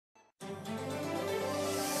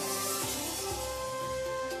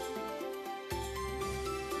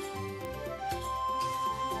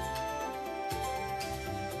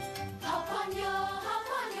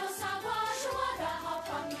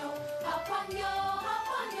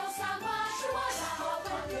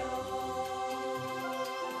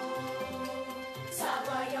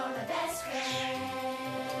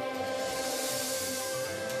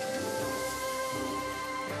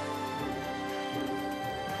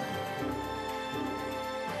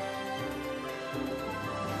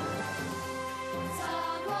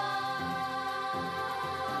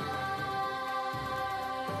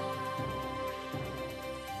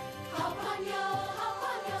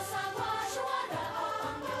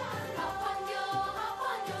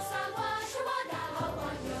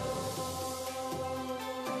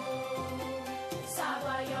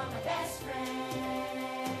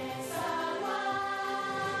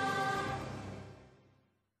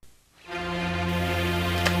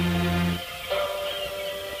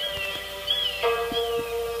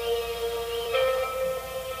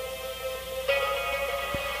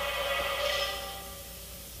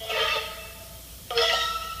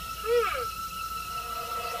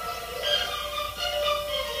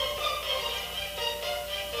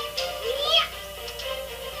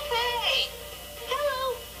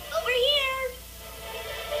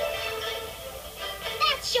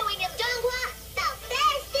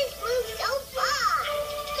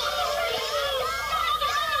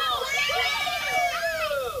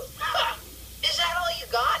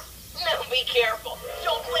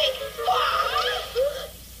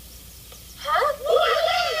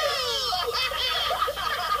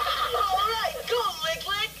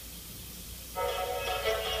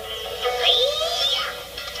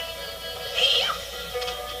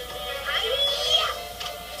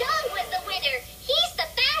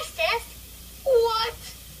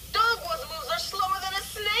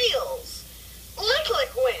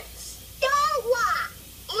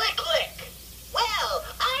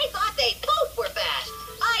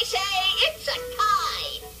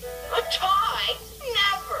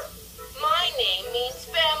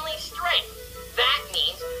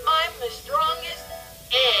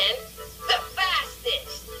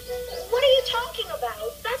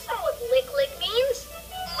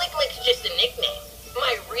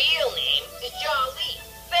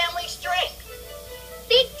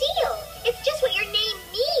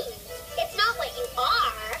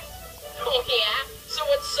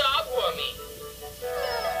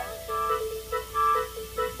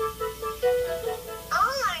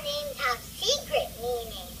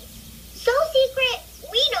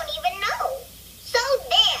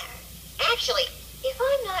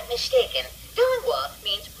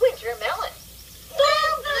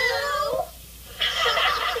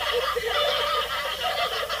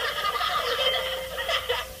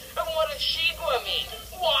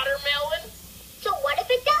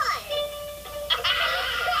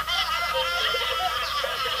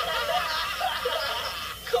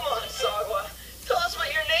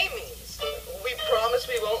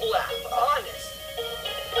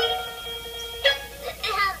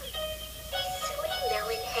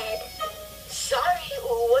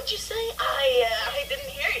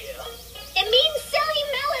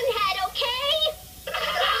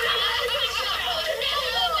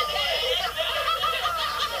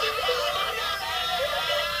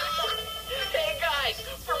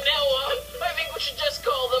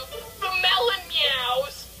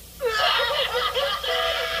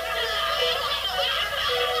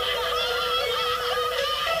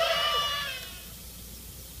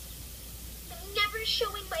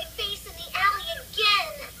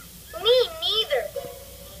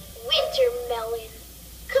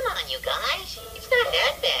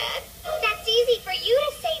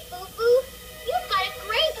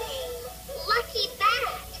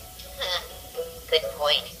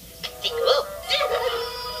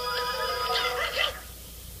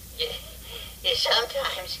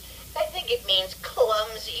It means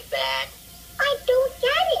clumsy bat. I don't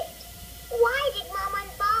get it. Why did Mama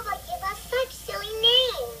and Baba give us such silly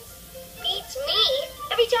names? Beats me.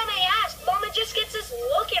 Every time I ask, Mama just gets this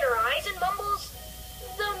look in her eyes and mumbles,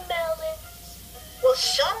 "The melons." Well,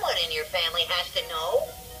 someone in your family has to know.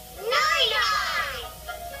 Nine-Eye!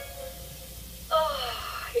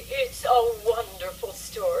 Oh, it's a wonderful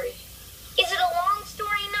story. Is it a long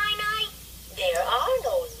story, Nine-Eye? There are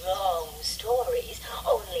no long stories,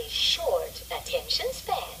 only short attention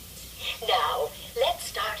spans. Now, let's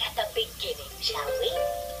start at the beginning, shall we?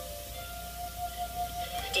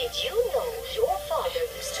 Did you know your father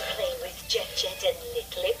used to play with Jet and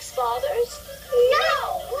Lick-Lick's fathers?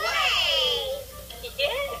 No way!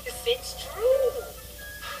 Yes, it's true.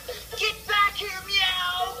 Get back here,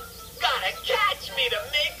 meow! Gotta catch me to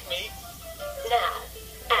make me. Now,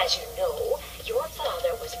 as you know, your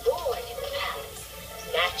father was born in the palace.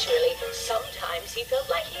 Naturally, sometimes he felt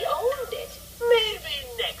like he owned it. Maybe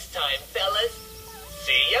next time, fellas.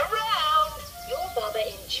 See you around. Your Baba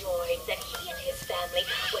enjoyed that he and his family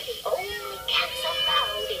were the only cats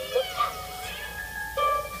allowed in the palace.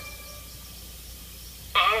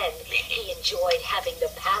 And he enjoyed having the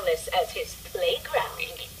palace as his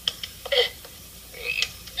playground.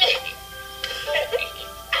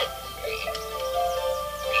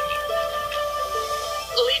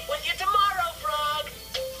 Leap with you tomorrow, Frog.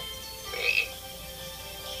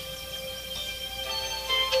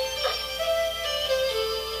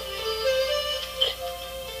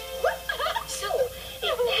 So,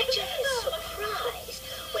 imagine his surprise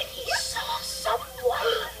when he saw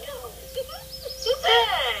someone new.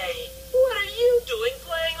 Hey, what are you doing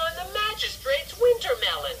playing on the magistrate's winter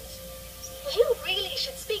melons? You really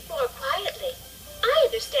should speak more quietly. I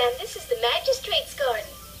understand this is the magistrate's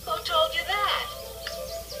garden. Who told you that?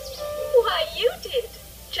 Why, you did.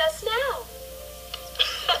 Just now.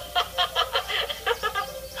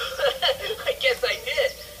 I guess I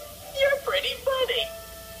did. You're pretty funny.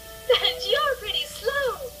 And you're pretty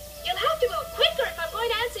slow. You'll have to move quicker if I'm going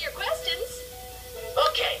to answer your questions.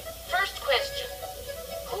 Okay, first question.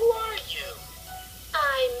 Who are you?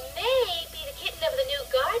 I may be the kitten of the new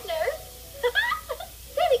gardener.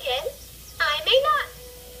 Then again, I may not.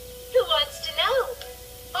 Who wants to know?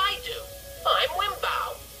 I do. I'm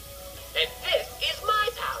Wimbow. And this is my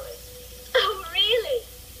palace. Oh, really?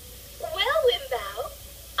 Well, Wimbow,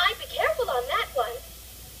 I'd be careful on that one.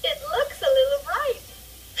 It looks a little bright.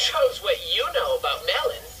 Shows what you know about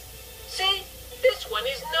melons. See, this one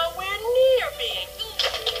is nowhere near being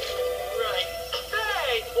right.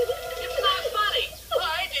 Hey, it's not funny.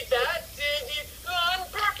 I did that on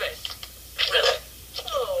purpose.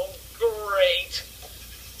 Oh, great.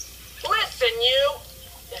 Listen, you.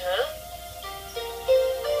 Huh?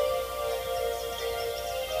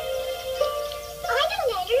 I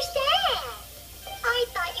don't understand. I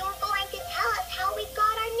thought you were going to tell us how we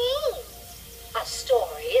got our names. A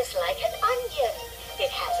story is like an onion. It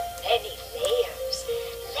has many layers.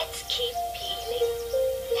 Let's keep peeling.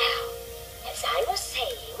 Now, as I was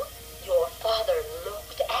saying, your father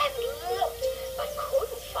looked and looked, but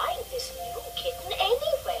couldn't find this new kitten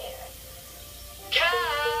anywhere.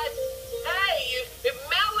 Cat! Hey,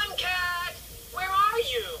 Melon Cat! Where are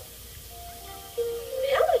you?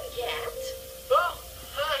 Melon cat? Oh,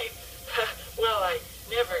 hi. Well, I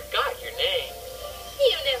never got your name.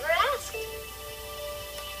 You never asked.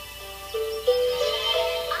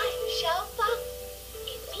 I'm Sagwa.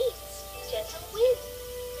 It means gentle wind.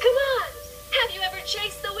 Come on. Have you ever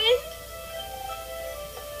chased the wind?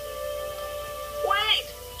 Wait!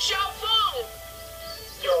 Xiao Feng!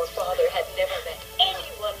 Your father had never met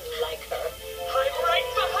anyone like her. I'm right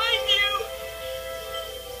behind you!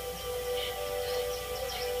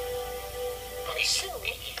 And soon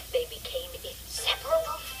they became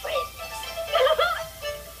inseparable friends.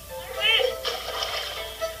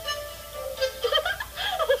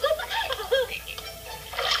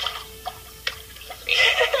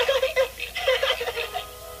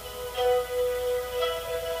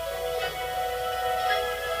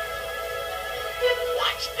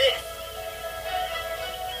 Watch this!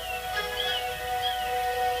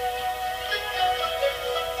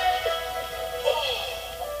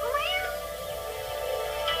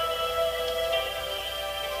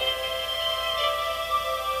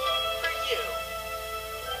 For you.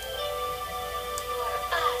 For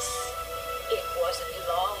us, it wasn't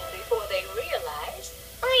long before they realized,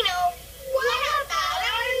 I know. What about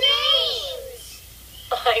our names?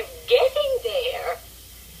 I'm getting there.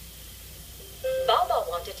 Baba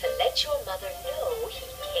wanted to let your mother know he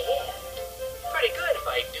cared. Pretty good if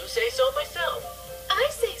I do say so myself. I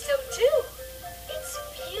say so too. It's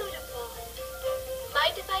beautiful.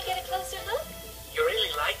 Mind if I get a closer look?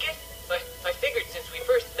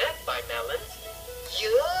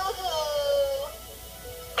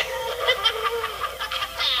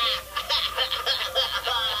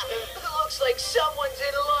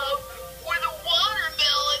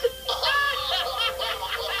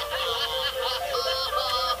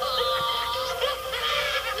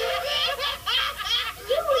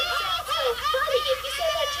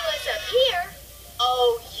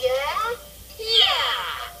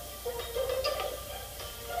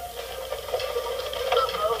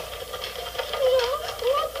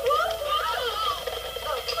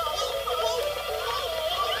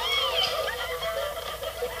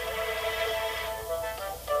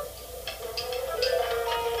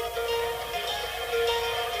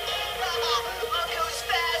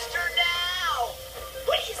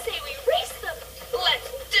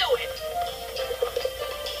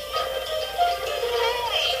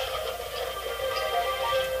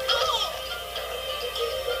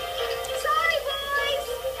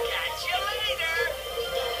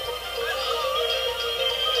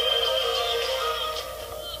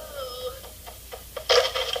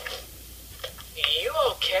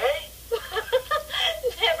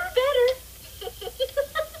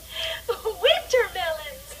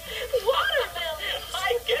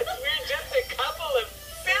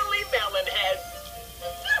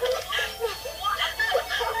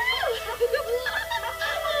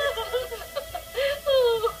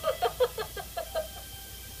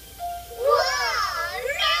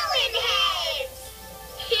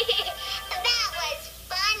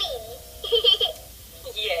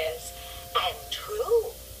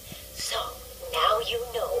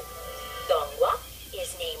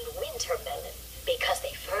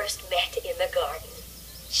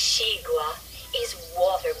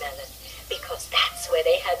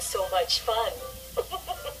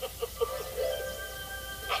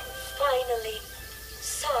 finally,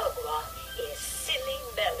 Sagwa is silly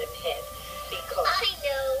melonhead because... I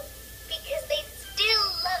know, because they still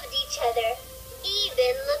loved each other,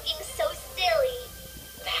 even looking so silly.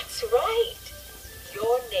 That's right.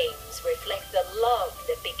 Your names reflect the love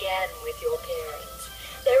that began with your parents.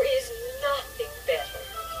 There is nothing better.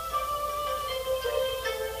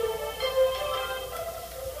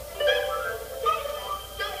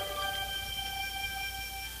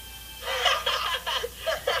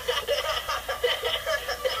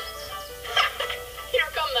 Here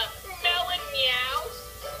come the melon meows.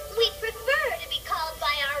 We prefer to be called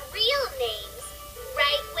by our real names.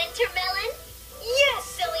 Right, Wintermelon? Yes,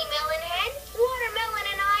 silly melonhead. Watermelon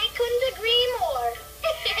and I couldn't agree more.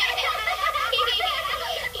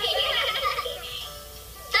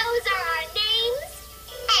 Those are our names,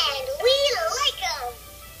 and we like them.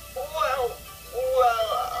 Well,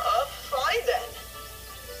 fine then.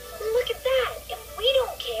 Look at that. If we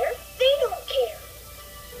don't care, they don't care.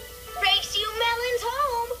 Race you melons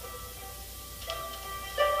home.